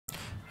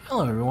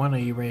Hello everyone, are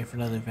you ready for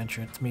another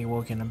adventure? It's me,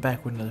 Wogan. I'm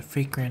back with another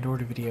Fate Grand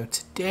Order video.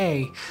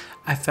 Today,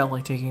 I felt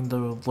like taking a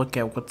look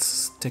at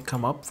what's to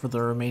come up for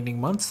the remaining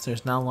months.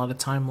 There's not a lot of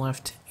time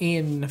left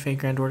in Fate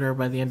Grand Order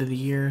by the end of the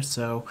year,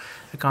 so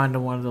I kind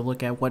of wanted to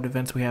look at what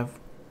events we have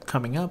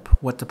coming up,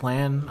 what to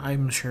plan.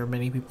 I'm sure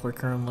many people are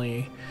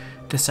currently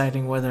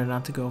deciding whether or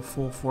not to go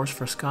full force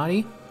for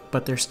Scotty,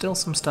 but there's still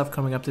some stuff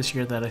coming up this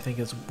year that I think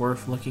is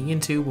worth looking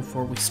into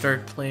before we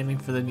start planning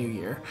for the new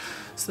year.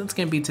 So that's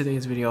going to be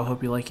today's video. I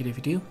hope you like it. If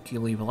you do, can you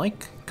leave a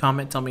like,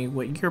 comment, tell me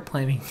what you're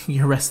planning,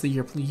 your rest of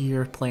your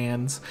year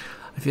plans.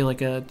 I feel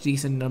like a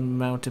decent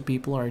amount of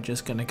people are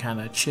just going to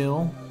kind of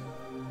chill,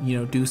 you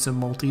know, do some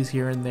multis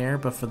here and there,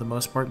 but for the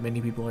most part,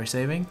 many people are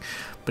saving.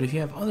 But if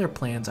you have other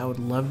plans, I would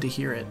love to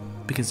hear it,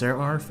 because there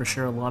are for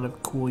sure a lot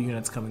of cool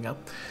units coming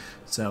up.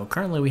 So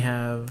currently we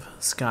have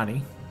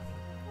Scotty.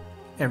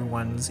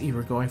 Everyone's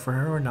either going for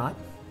her or not.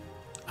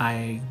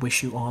 I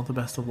wish you all the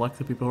best of luck,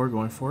 the people who are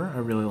going for her. I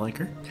really like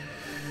her.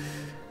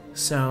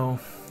 So,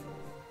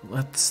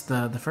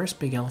 the first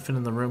big elephant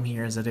in the room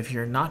here is that if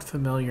you're not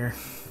familiar,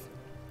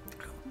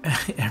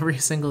 every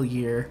single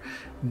year,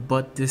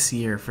 but this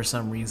year for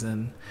some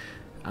reason,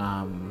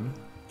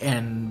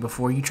 and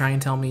before you try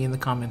and tell me in the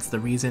comments the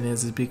reason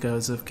is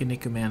because of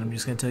Kinnikuman, I'm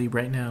just going to tell you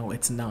right now,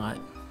 it's not.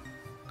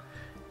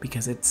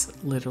 Because it's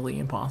literally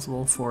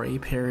impossible for a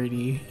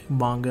parody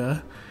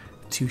manga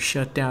to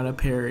shut down a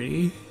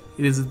parody.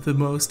 It is the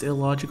most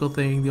illogical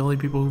thing. The only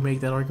people who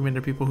make that argument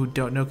are people who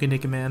don't know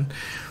Kinnikuman.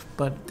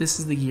 But this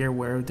is the year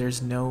where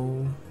there's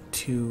no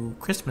 2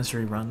 Christmas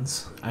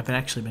reruns. I've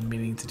actually been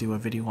meaning to do a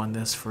video on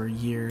this for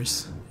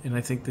years, and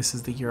I think this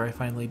is the year I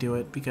finally do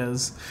it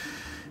because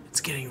it's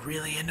getting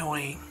really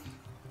annoying.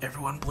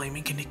 Everyone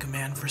blaming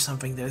Kinnikuman for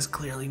something that is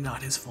clearly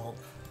not his fault.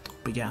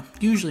 But yeah,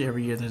 usually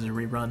every year there's a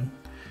rerun.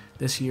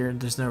 This year,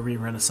 there's no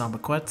rerun of Samba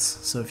Quetz,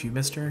 so if you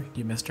missed her,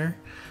 you missed her.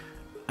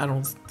 I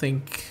don't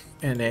think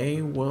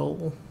NA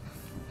will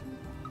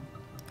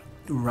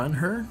run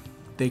her.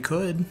 They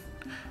could.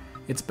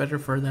 It's better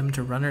for them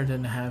to run her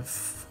than to have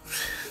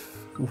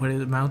what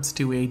it amounts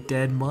to a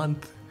dead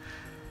month.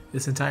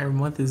 This entire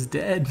month is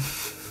dead.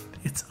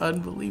 It's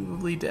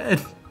unbelievably dead.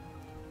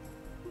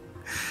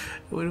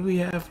 What do we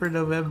have for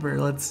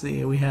November? Let's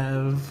see. We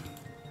have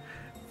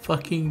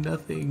fucking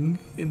nothing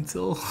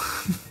until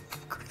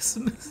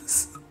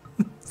Christmas.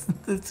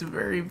 It's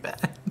very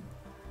bad.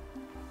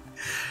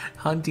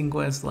 Hunting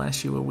Quest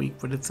lasts you a week,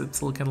 but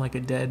it's looking like a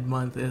dead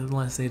month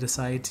unless they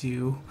decide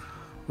to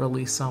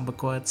release Samba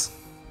Quetz,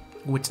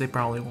 which they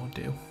probably won't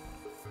do.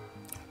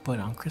 But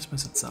on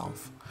Christmas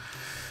itself,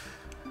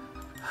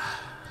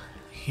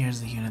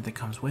 here's the unit that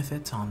comes with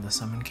it on the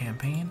summon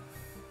campaign.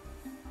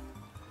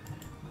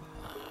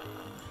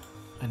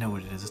 I know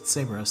what it is. It's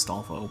Saber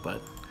Astolfo,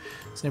 but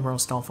Saber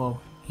Astolfo,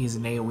 he's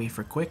an AoE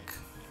for quick.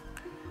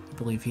 I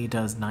believe he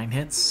does 9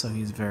 hits, so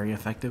he's very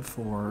effective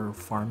for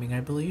farming, I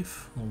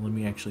believe. Well, let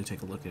me actually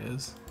take a look at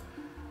his.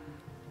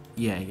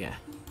 Yeah,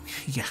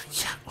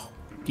 oh,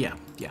 yeah,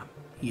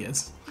 he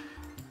is.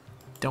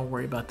 Don't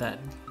worry about that,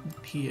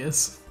 he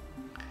is.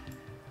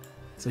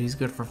 So he's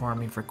good for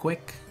farming for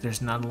quick.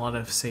 There's not a lot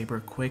of Saber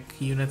quick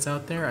units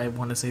out there. I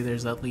want to say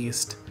there's at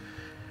least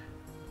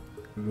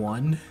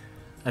 1.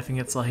 I think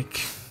it's like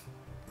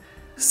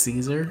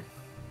Caesar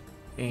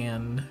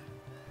and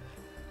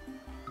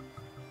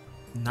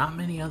not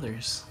many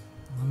others.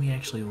 Let me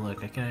actually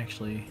look. I can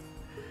actually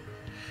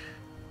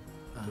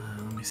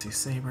let me see.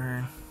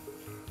 Saber.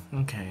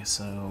 Okay,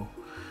 so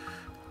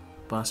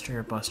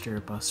Buster,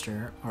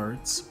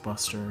 Arts,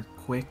 Buster,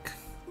 Quick,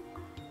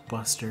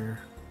 Buster,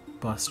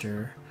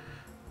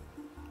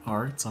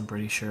 Arts, I'm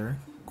pretty sure.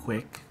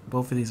 Quick.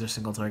 Both of these are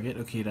single target.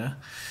 Okita.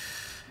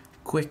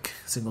 Quick,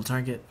 single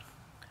target.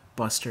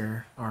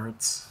 Buster,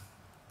 Arts,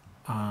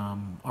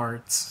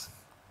 Arts,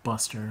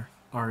 Buster,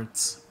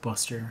 Arts,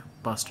 Buster,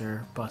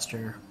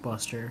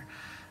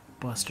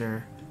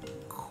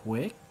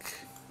 Quick?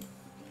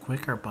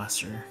 Quick or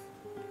Buster?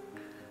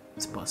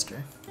 It's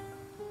Buster.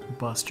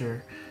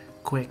 Buster,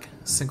 Quick,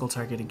 single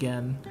target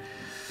again.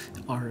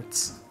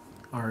 Arts.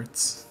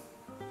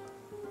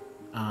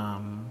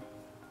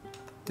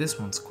 This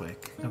one's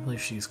Quick. I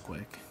believe she's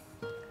Quick.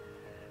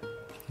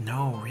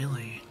 No,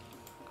 really.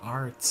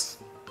 Arts.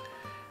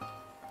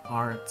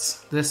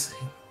 This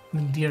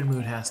Dear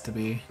Mood has to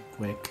be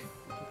Quick.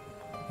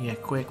 Yeah,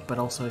 Quick, but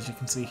also, as you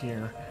can see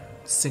here,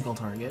 single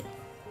target.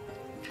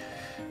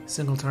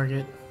 Single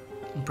target.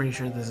 I'm pretty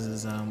sure this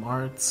is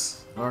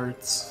Arts. I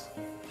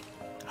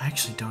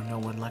actually don't know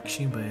what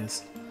Lakshmiba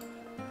is.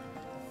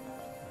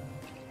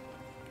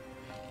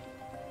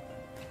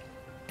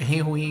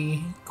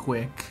 AoE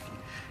Quick.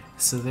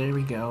 So there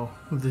we go.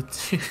 The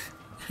two,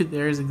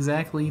 there's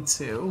exactly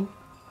 2.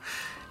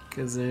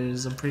 Because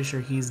I'm pretty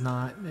sure he's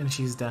not, and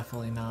she's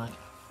definitely not.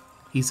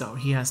 He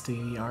has to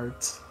be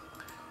Arts.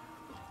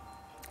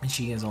 And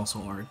she is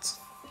also Arts.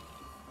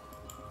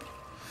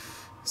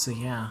 So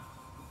yeah.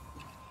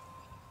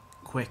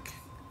 Quick.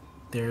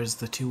 There's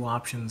the 2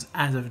 options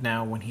as of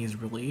now when he's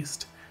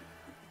released.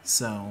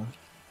 So,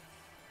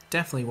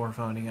 definitely worth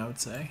owning, I would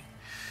say.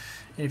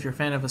 And if you're a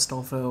fan of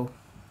Astolfo,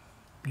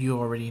 you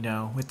already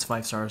know it's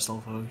 5-star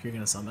Astolfo you're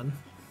gonna summon.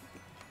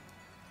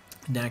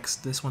 Next,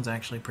 this one's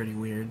actually pretty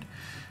weird.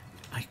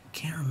 I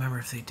can't remember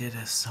if they did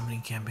a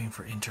summoning campaign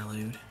for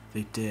Interlude.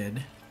 They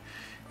did.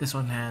 This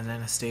one has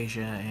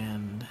Anastasia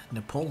and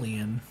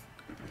Napoleon.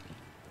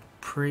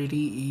 Pretty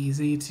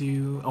easy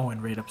to... Oh,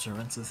 and Raid Up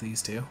Servants is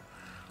these two.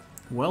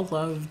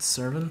 Well-loved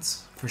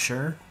servants, for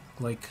sure.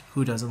 Like,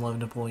 who doesn't love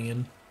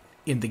Napoleon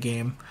in the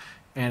game?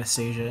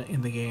 Anastasia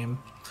in the game.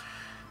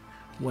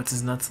 What's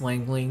his nuts,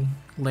 Langling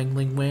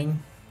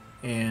Wing,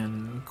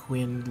 and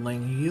Quinn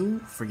Lang Yu.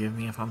 Forgive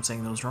me if I'm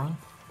saying those wrong.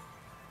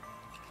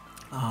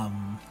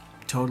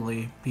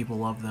 Totally, people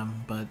love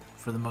them, but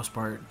for the most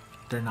part,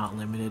 they're not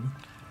limited,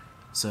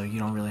 so you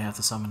don't really have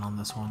to summon on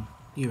this one,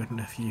 even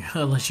if you,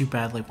 unless you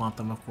badly want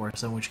them, of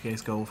course. In which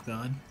case, go with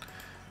God.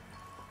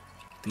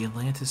 The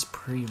Atlantis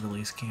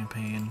pre-release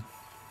campaign.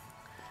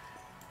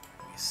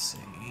 Let me see.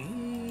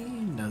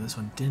 No, this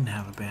one didn't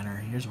have a banner.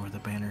 Here's where the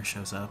banner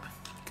shows up,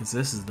 because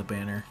this is the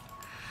banner.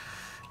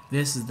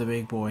 This is the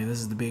big boy. This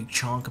is the big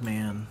chonk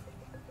man.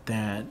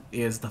 That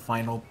is the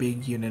final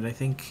big unit. I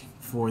think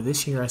for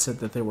this year I said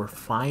that there were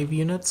 5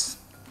 units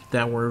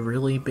that were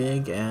really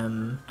big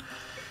and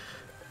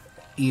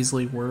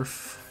easily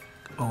worth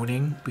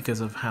owning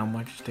because of how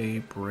much they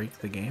break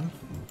the game.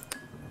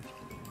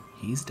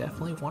 He's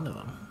definitely one of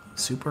them.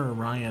 Super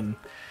Orion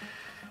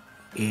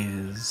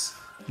is...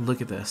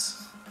 Look at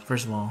this.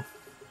 First of all,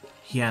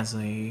 he has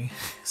a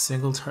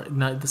single target,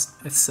 not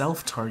a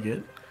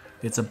self-target.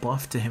 It's a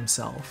buff to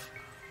himself.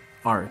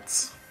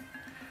 Arts.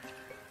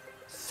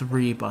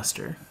 3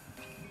 Buster.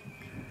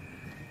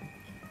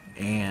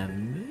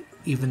 And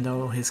even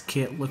though his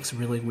kit looks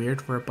really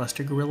weird for a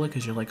Buster Gorilla,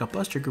 because you're like, a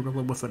Buster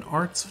Gorilla with an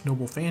Arts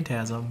Noble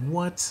Phantasm,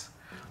 what?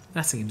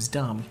 That seems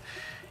dumb.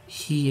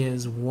 He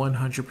is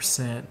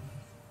 100%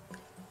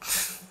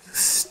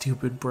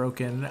 stupid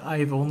broken.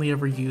 I've only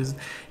ever used...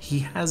 He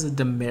has a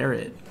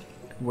demerit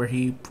where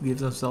he gives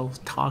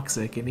himself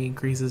Toxic and he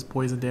increases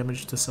poison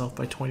damage to self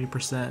by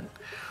 20%.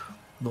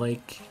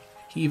 Like...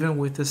 Even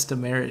with this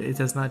demerit, it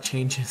does not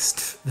change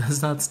his,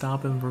 does not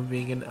stop him from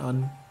being an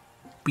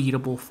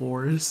unbeatable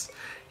force.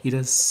 He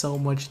does so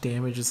much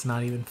damage, it's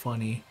not even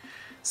funny.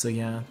 So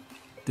yeah,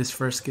 this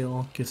first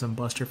skill gives him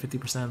Buster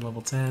 50%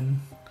 level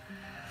 10,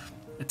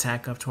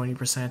 attack up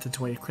 20% to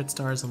 20 crit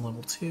stars on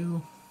level 2.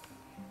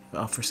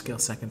 Oh, for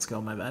second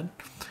skill, my bad.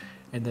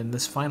 And then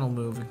this final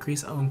move,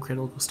 increase own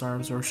critical star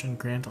absorption,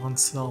 grant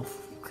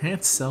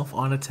self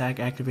on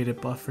attack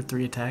activated buff for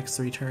 3 attacks,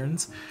 3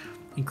 turns.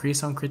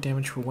 Increase on crit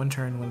damage for 1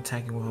 turn when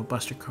attacking with a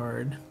Buster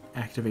card.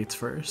 Activates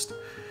first.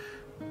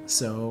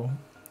 So,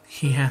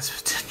 he has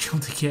potential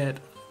to get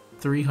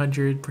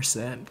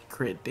 300%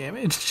 crit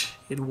damage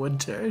in 1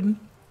 turn.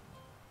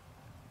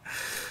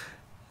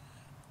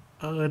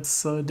 Oh, it's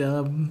so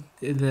dumb.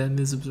 And then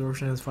his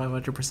absorption is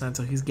 500%,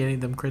 so he's getting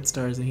them crit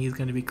stars and he's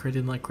going to be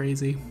critting like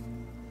crazy.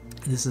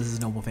 This is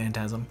his Noble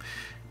Phantasm.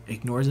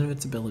 Ignores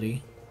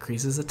invincibility,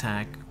 increases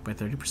attack by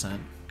 30%,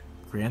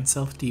 grants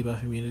self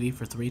debuff immunity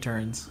for 3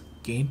 turns,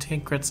 gain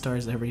 10 crit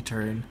stars every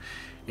turn,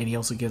 and he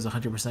also gives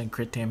 100%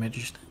 crit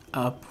damage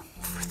up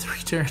for 3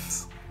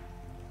 turns.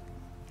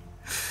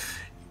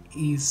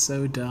 He's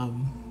so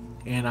dumb,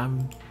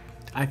 and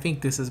I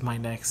think this is my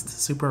next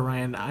Super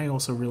Orion. I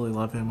also really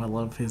love him. I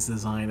love his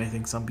design. I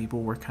think some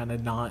people were kind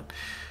of not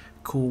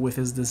cool with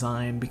his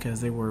design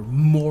because they were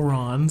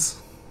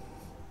morons.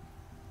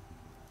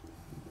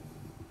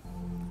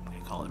 I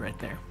call it right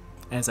there,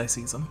 as I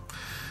see them.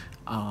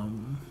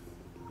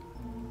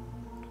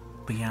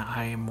 But yeah,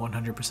 I am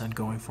 100%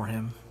 going for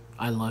him.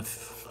 I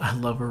love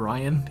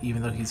Orion,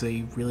 even though he's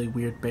a really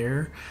weird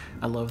bear.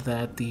 I love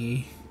that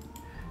the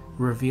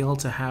reveal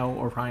to how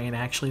Orion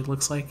actually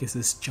looks like is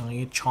this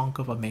giant chunk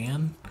of a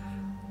man.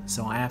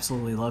 So I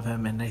absolutely love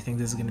him, and I think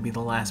this is going to be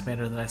the last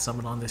banner that I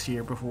summon on this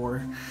year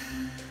before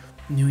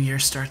New Year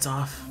starts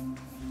off.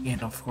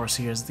 And of course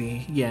here's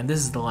the... Yeah, and this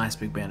is the last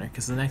big banner,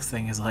 because the next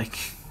thing is like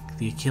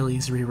the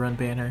Achilles rerun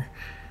banner,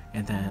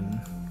 and then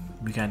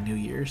we got New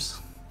Year's.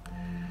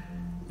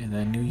 And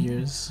then New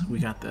Year's, we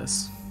got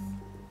this.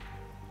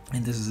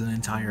 And this is an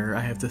entire...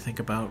 I have to think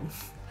about...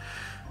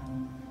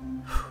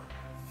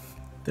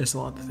 There's a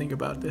lot to think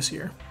about this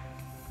year.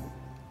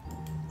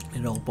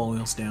 It all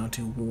boils down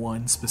to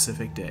one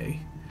specific day.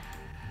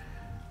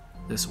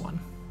 This one.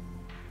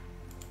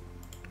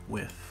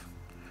 With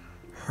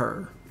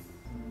her.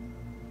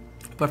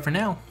 But for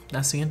now,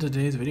 that's the end of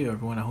today's video,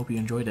 everyone. I hope you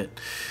enjoyed it.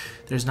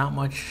 There's not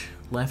much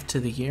left to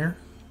the year,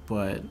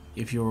 but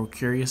if you're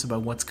curious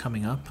about what's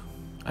coming up,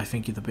 I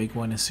think the big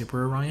one is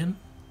Super Orion,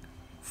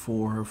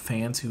 for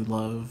fans who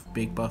love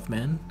big buff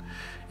men,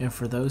 and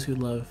for those who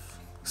love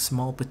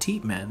small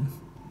petite men,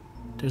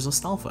 there's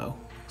Astolfo.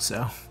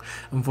 So,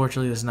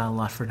 unfortunately, there's not a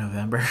lot for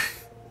November.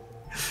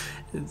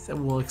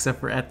 Well, except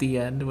for at the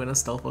end when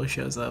Astolfo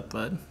shows up,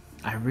 but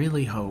I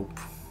really hope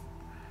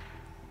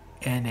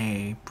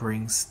NA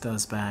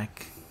does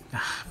back...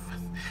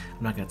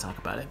 I'm not going to talk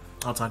about it.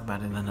 I'll talk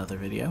about it in another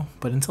video.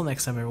 But until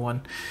next time,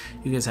 everyone,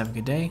 you guys have a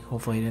good day.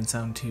 Hopefully it didn't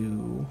sound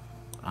too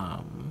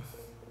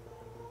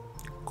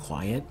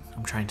quiet.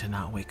 I'm trying to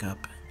not wake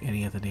up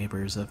any of the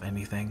neighbors of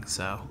anything.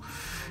 So,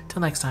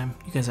 till next time,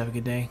 you guys have a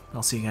good day.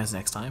 I'll see you guys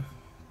next time.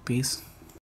 Peace.